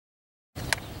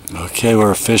Okay,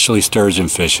 we're officially sturgeon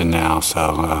fishing now,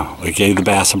 so we gave the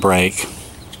bass a break.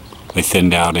 They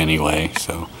thinned out anyway,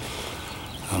 so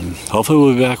hopefully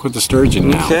we'll be back with the sturgeon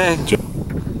now. Okay,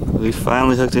 we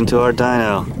finally hooked into our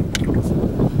DINO.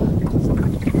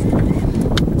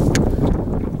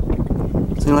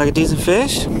 Seem like a decent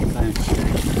fish?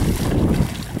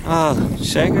 Oh,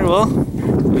 shaker, well,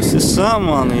 this is something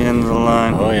on the end of the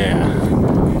line. Oh yeah.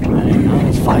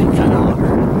 He's fighting kind of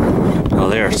hard. Oh,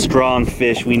 they're a strong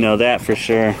fish, we know that for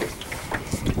sure.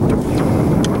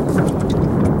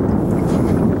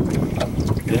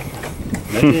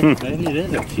 Maybe it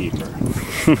is a keeper.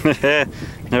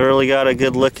 Never really got a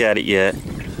good look at it yet.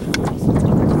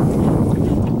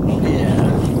 Oh yeah.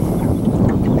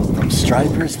 From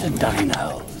stripers to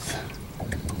dinos.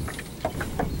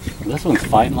 This one's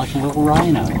fighting like a little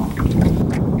rhino. Yeah,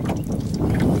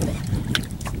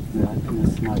 I think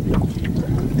this might be a keeper.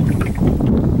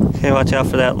 Okay, watch out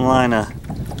for that line of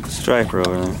striper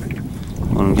over there.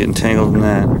 I'm getting tangled in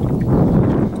that.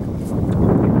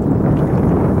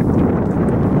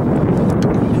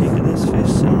 Peek at this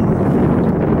fish soon.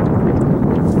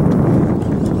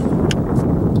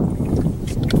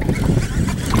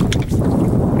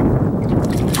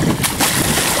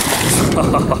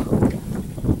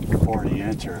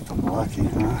 If I'm lucky,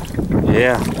 huh?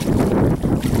 Yeah.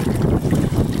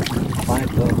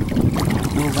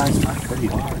 Little guys fight pretty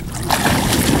hard.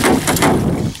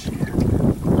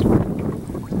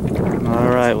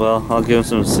 Alright, well, I'll give him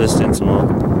some assistance and we'll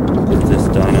get this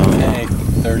DINO in. Okay,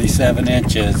 37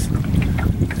 inches.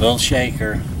 Little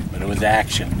shaker, but it was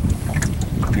action.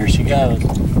 Here she goes.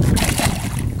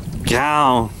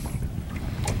 Gow!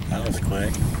 That was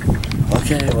quick.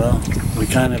 Okay, well, we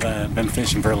kind of been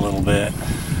fishing for a little bit.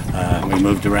 We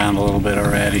moved around a little bit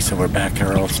already, so we're back to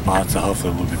our old spot, so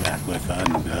hopefully we'll be back with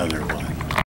the other one.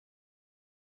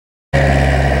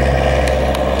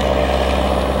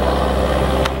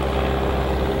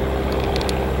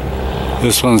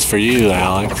 This one's for you,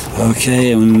 Alex.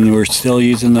 Okay, and we're still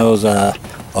using those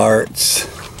Arts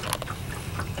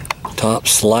top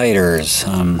sliders.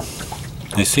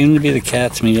 They seem to be the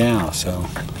cat's meow, so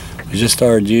we just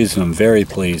started using them. Very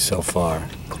pleased so far.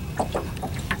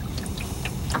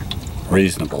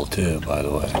 Reasonable too, by the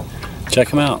way.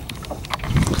 Check them out.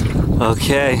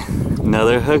 Okay,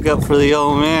 another hookup for the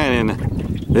old man,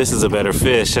 and this is a better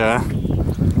fish, huh?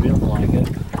 Feels like it.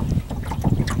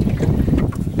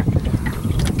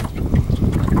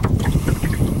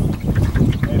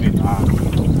 Maybe not.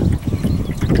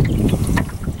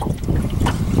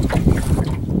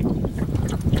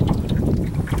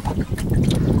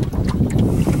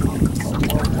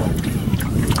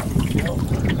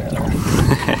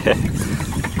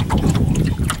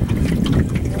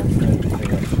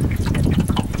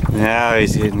 Now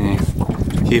he's hitting it.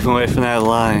 Keep him away from that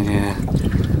line, yeah.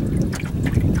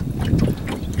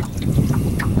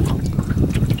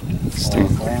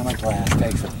 Grandma glass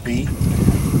takes a beat.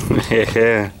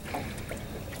 Yeah.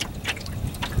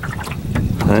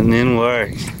 Hunting in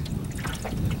work.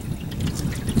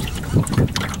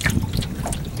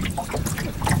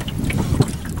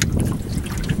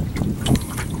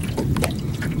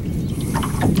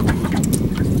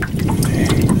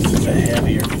 This is a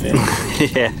heavier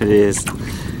fish. Yeah, it is.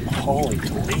 Holy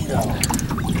Toledo.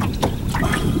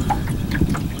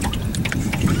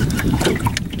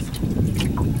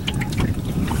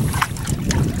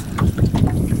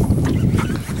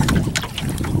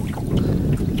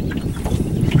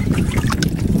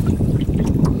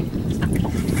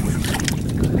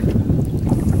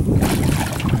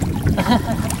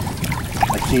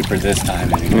 A keeper this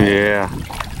time anyway. Yeah.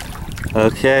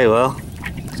 Okay, well,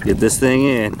 let's get this thing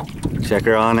in. Check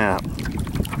her on out.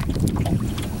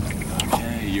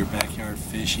 Okay, your backyard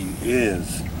fishing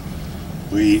is,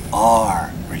 we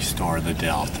are Restore the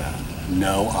Delta.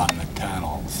 No on the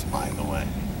tunnels, by the way.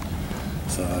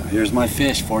 So here's my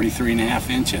fish, 43.5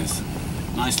 inches.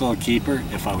 Nice little keeper,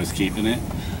 if I was keeping it.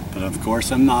 But of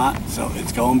course I'm not, so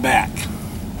it's going back.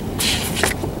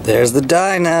 There's the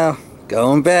DINO,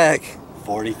 going back.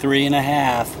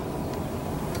 43.5.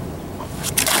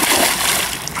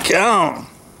 Go!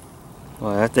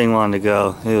 Well, that thing wanted to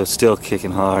go. It was still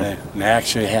kicking hard. And I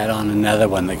actually had on another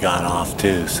one that got off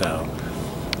too, so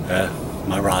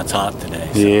my rod's hot today.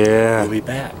 So yeah. we'll be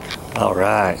back. All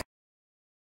right.